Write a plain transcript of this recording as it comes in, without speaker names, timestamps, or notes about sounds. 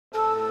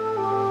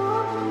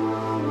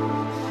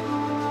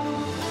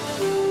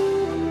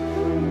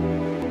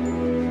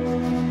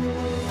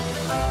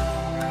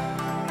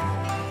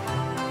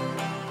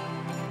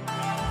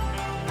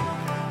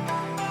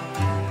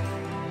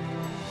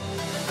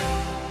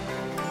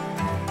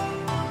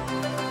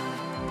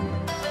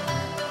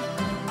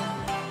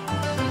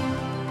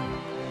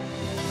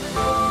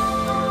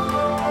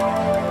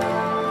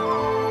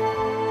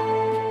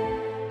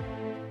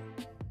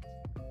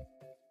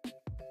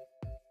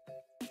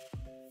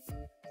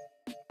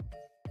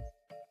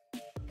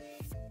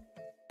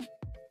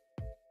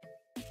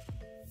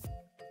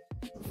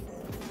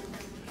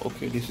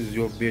Okay, this is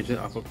your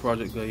Beijing Apple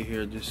project guy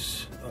here,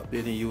 just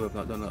updating you. I've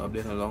not done an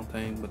update in a long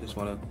time, but just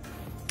want to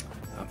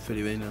fill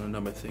you in on a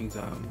number of things.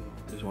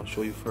 Just want to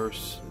show you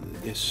first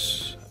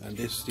this and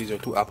this. These are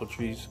two apple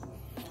trees,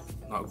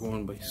 not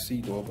grown by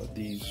seed though, but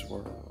these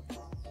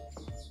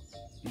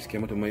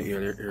came out of my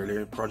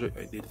earlier project.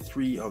 I did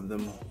 3 of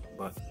them,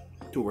 but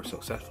 2 were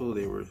successful.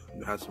 They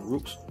had some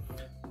roots,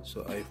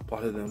 so I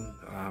potted them.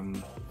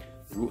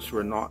 The roots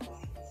were not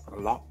a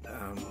lot,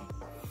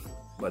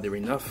 but they were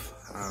enough.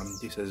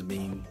 This has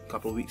been a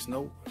couple of weeks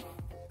now,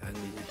 and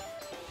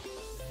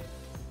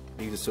the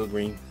leaves are still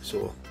green,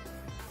 so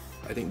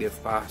I think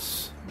they've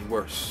passed the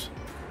worst.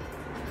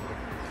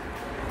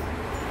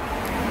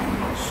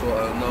 So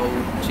I'll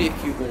now take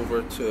you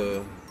over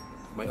to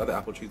my other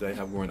apple trees that I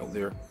have growing out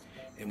there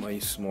in my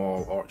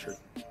small orchard.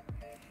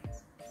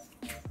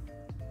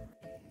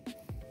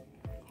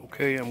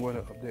 Okay, I'm going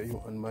to update you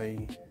on my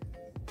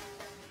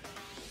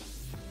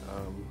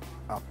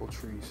apple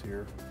trees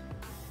here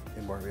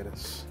in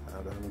Barbados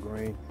that I'm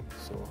growing.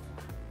 So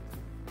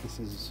this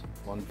is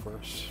one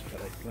first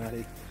that I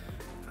planted.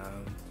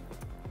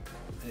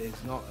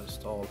 It's not as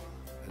tall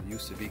as it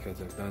used to be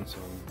because I've done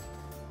some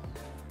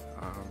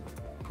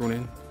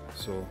pruning.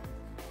 So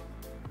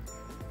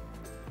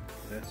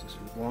yes, this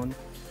is one.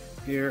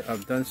 Here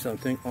I've done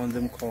something on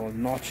them called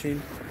notching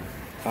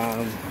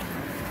to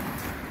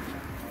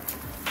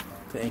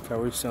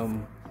encourage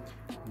some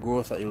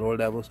growth at the lower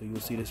level. So you'll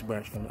see this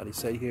branch coming out the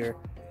side here.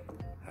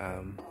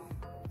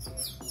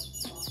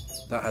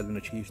 That has been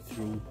achieved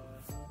through,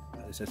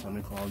 as I said,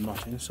 something called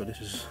notching. So this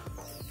is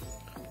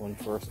one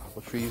first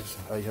apple trees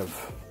I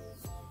have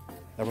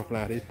ever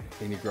planted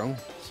in the ground.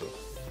 So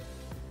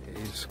it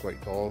is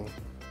quite tall.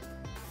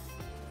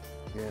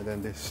 Yeah, and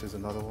then this is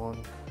another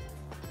one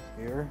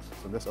here.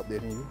 So just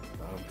updating you.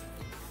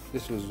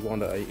 This was one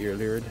that I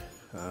ear-layered.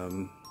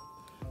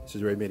 This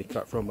is where I made a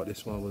cut from, but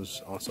this one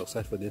was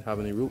unsuccessful. Didn't have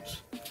any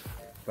roots.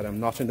 But I'm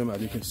notching them, as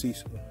you can see.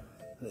 So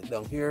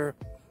down here,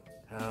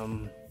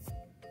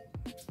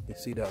 you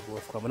see that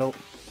growth coming out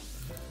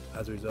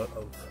as a result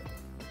of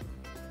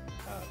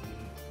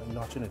I'm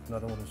notching it.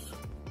 Another one is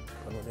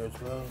coming out there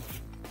as well.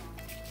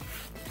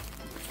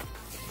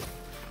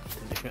 A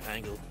different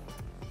angle,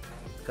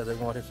 because I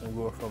wanted some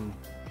growth from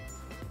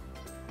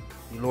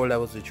the lower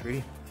levels of the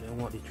tree. I don't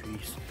want the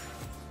trees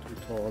too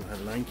tall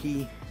and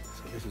lanky.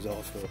 So this is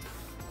also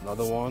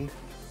another one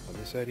on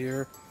this side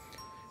here.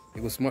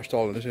 It was much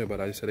taller than this here, but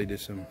I said I did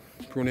some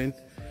pruning,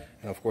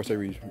 and of course I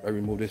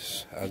removed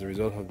this as a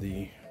result of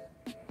the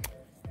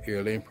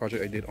ear laying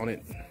project I did on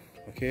it.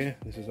 Okay,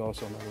 this is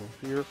also another one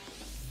here.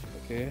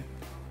 Okay,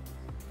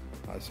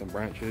 some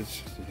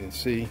branches, as you can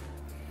see.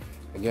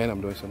 Again,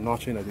 I'm doing some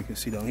notching, as you can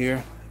see down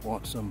here. I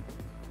want some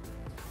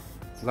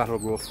lateral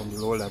growth from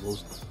the lower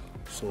levels,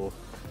 so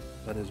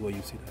that is where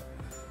you see that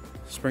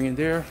spring in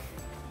there.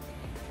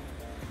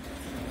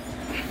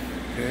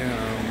 Okay,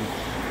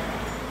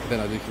 then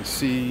as you can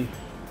see,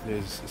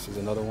 this is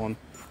another one.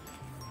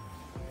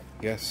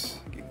 Yes,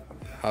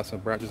 has some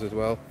branches as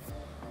well.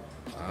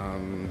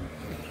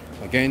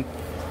 Again,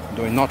 I'm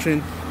doing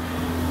notching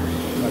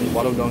at the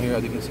bottom down here.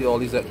 As you can see, all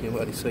these that came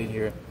out at the side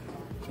here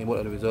came out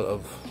as a result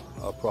of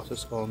a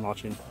process called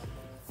notching,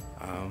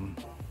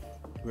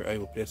 where I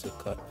will place a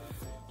cut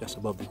just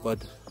above the bud,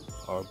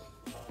 or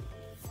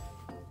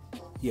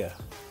yeah,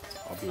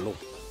 or below,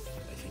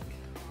 I think.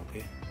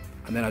 Okay,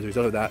 and then as a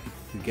result of that,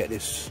 you get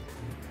this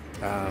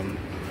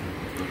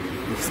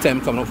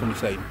stem coming out from the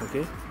side.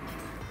 Okay,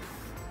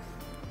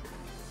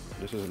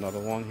 this is another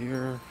one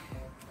here.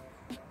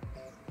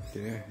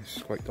 Okay,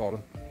 it's quite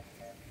taller.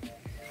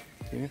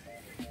 Okay,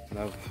 and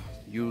I've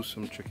used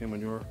some chicken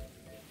manure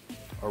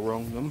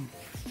around them.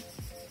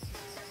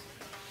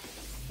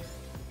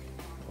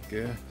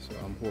 Okay, so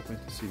I'm hoping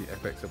to see the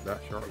effects of that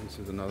shortly. This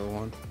is another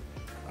one.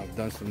 I've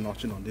done some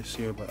notching on this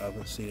here, but I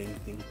haven't seen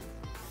anything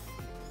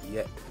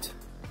yet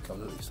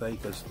coming out the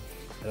side because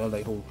I don't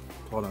like how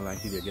tall and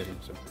lanky they're getting.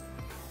 So,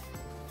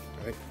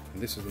 alright,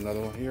 and this is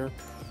another one here.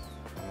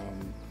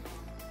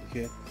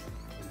 Okay,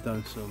 I've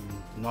done some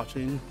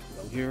notching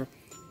down here,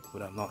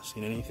 but I've not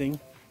seen anything.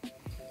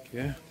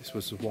 Okay, this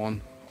was the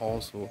one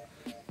also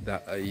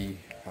that I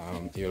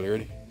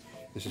ear-layered.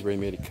 This is where I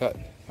made a cut,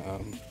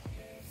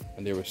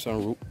 and there were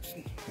some roots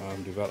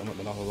development,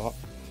 but not a lot.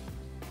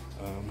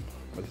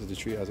 But this is the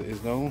tree as it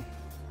is now.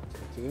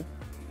 See,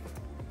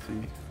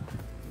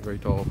 very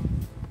tall,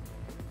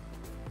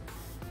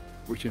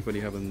 reaching for the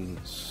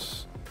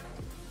heavens.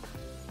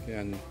 Okay,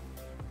 and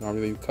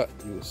normally when you cut,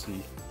 you will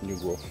see new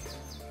growth,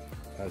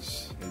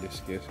 as in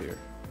this case here.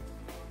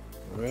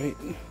 Alright,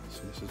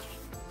 so this is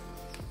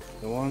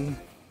the one.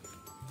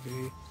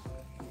 Okay,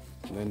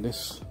 and then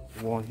this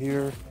one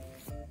here.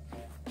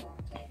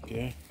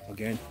 Okay,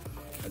 again,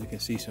 as you can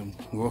see, some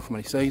growth from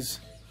my sides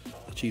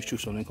achieved through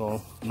something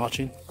called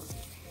notching.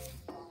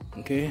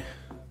 Okay,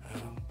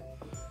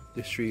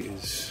 this tree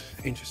is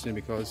interesting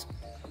because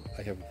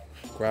I have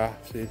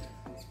grafted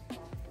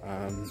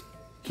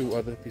 2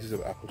 other pieces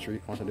of apple tree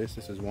onto this.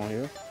 This is one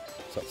here,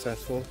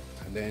 successful,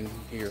 and then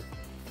here,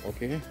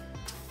 okay.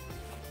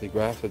 The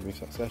graft has been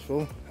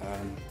successful.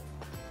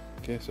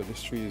 Okay, so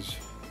this tree is,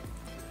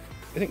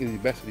 I think, is the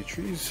best of the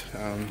trees.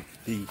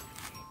 The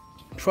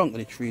trunk of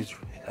the tree is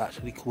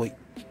actually quite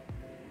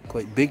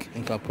big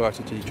in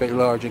comparison to quite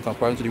large in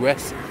comparison to the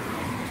rest.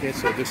 Okay,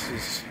 so this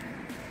is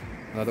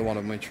another one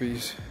of my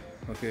trees.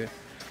 Okay,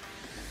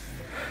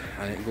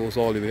 and it goes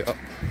all the way up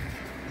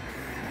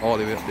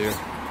there.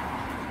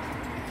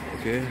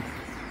 Okay,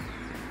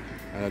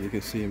 and as you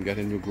can see, I'm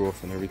getting new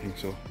growth and everything,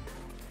 so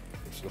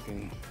it's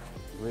looking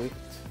great.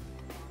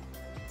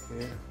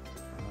 Okay,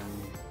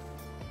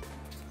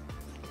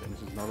 then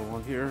this is another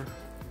one here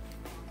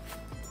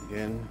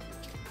again.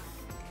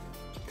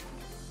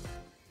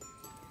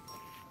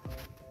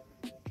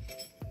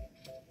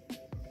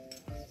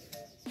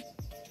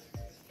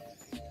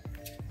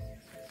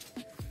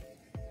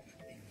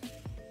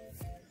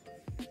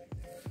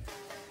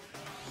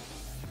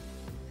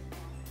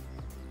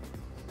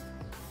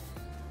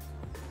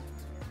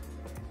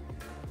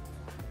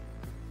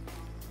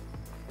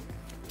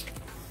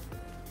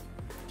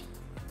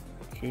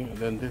 Okay, and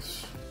then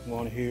this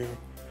one here,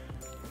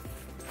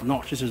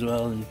 notches as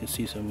well, and you can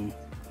see some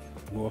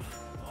more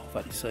off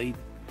at the side.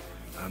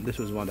 This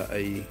was one that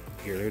I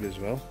earlier as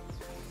well.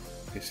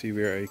 You can see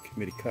where I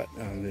made a cut,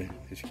 and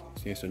you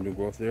see some new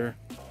growth there.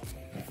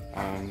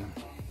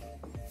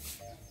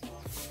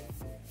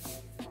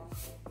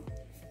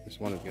 This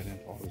one is getting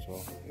tall as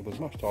well. It was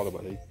much taller,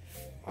 but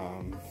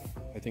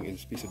I think in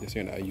this piece of this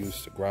here, I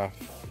used to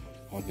graft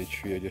on the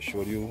tree I just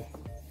showed you.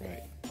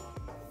 Right.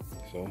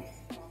 So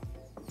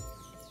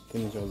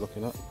things are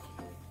looking up.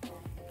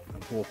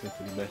 I'm hoping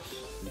for the best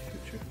in the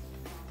future.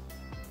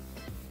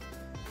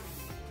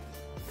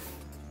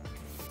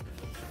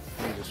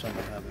 These are some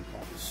I have in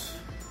pots.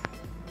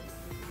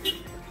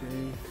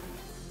 Okay,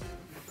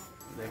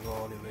 they go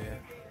all the way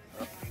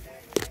up.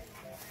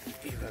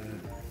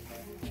 Even,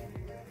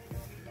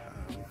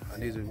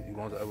 and these are the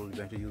ones that I will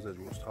eventually use as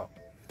root stock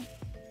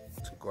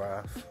to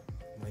graft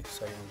my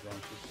silence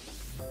onto.